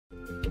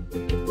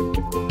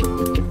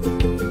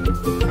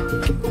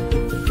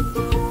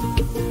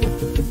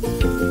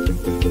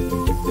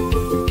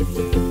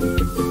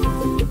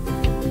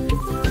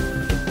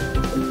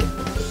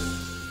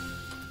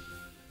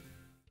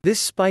This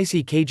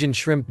spicy Cajun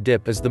shrimp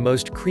dip is the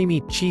most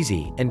creamy,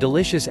 cheesy, and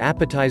delicious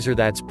appetizer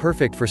that's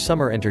perfect for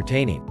summer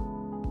entertaining.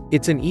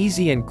 It's an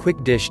easy and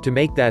quick dish to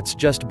make that's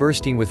just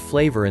bursting with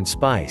flavor and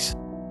spice.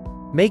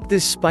 Make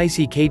this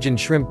spicy Cajun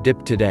shrimp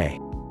dip today.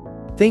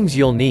 Things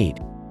you'll need: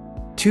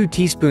 2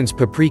 teaspoons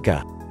paprika,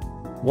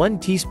 1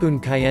 teaspoon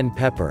cayenne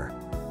pepper,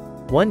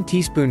 1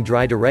 teaspoon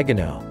dried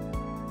oregano,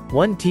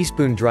 1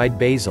 teaspoon dried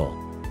basil,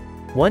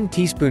 1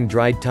 teaspoon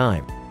dried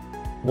thyme,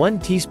 1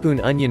 teaspoon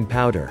onion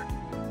powder,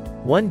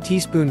 1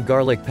 teaspoon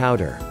garlic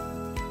powder,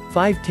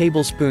 5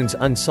 tablespoons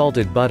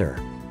unsalted butter,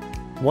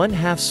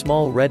 1/2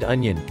 small red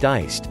onion,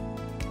 diced,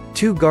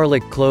 2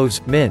 garlic cloves,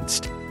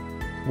 minced,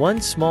 1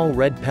 small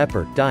red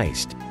pepper,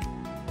 diced,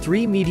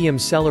 3 medium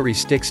celery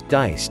sticks,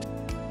 diced,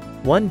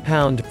 1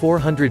 pound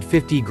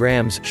 450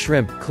 grams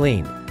shrimp,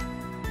 cleaned,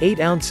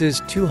 8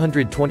 ounces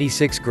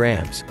 226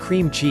 grams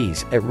cream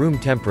cheese, at room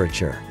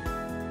temperature,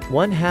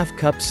 1/2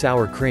 cup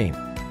sour cream,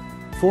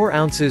 4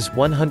 ounces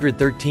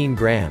 113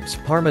 grams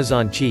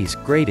parmesan cheese,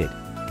 grated,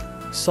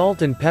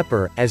 salt and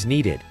pepper, as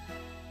needed,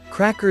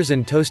 crackers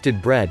and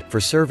toasted bread,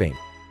 for serving.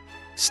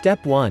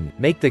 Step 1.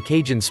 Make the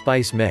Cajun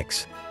spice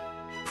mix.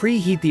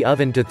 Preheat the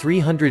oven to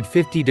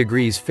 350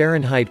 degrees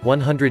Fahrenheit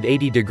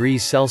 180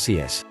 degrees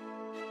Celsius.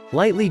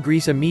 Lightly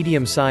grease a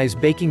medium-size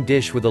baking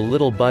dish with a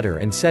little butter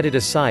and set it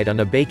aside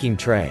on a baking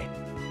tray.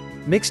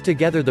 Mix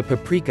together the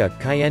paprika,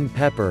 cayenne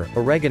pepper,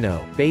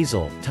 oregano,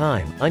 basil,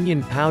 thyme,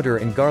 onion powder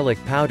and garlic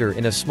powder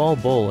in a small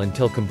bowl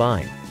until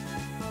combined.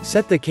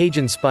 Set the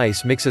Cajun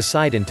spice mix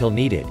aside until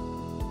needed.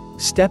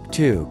 Step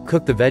 2.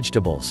 Cook the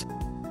vegetables.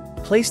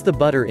 Place the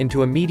butter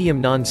into a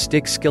medium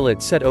non-stick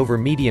skillet set over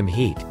medium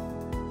heat.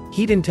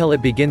 Heat until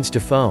it begins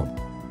to foam.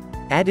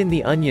 Add in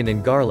the onion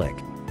and garlic.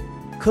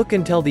 Cook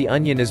until the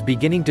onion is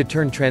beginning to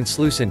turn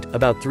translucent,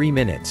 about 3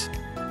 minutes.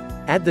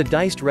 Add the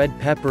diced red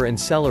pepper and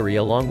celery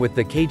along with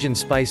the Cajun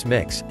spice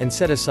mix, and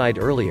set aside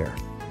earlier.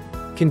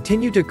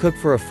 Continue to cook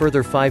for a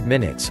further 5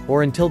 minutes,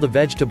 or until the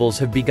vegetables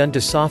have begun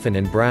to soften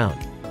and brown.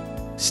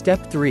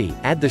 Step 3.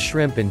 Add the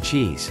shrimp and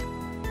cheese.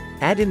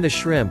 Add in the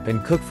shrimp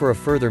and cook for a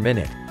further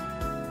minute.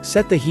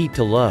 Set the heat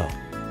to low.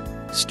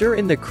 Stir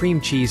in the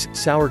cream cheese,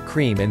 sour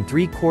cream and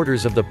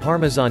 3/4 of the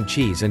Parmesan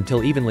cheese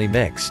until evenly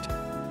mixed.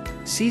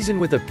 Season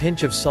with a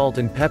pinch of salt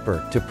and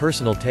pepper, to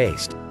personal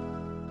taste.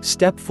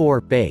 Step 4.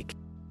 Bake.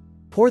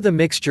 Pour the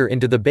mixture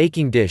into the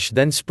baking dish,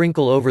 then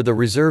sprinkle over the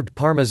reserved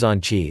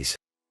Parmesan cheese.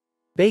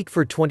 Bake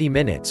for 20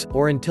 minutes,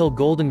 or until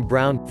golden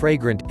brown,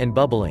 fragrant, and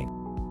bubbling.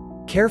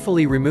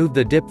 Carefully remove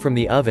the dip from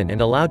the oven and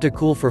allow to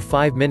cool for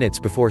 5 minutes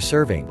before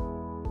serving.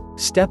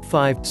 Step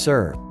 5.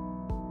 Serve.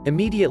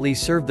 Immediately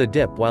serve the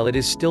dip while it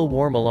is still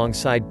warm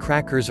alongside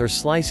crackers or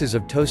slices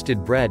of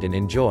toasted bread and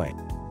enjoy.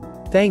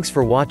 Thanks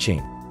for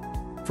watching.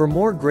 For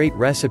more great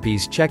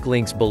recipes, check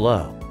links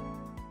below.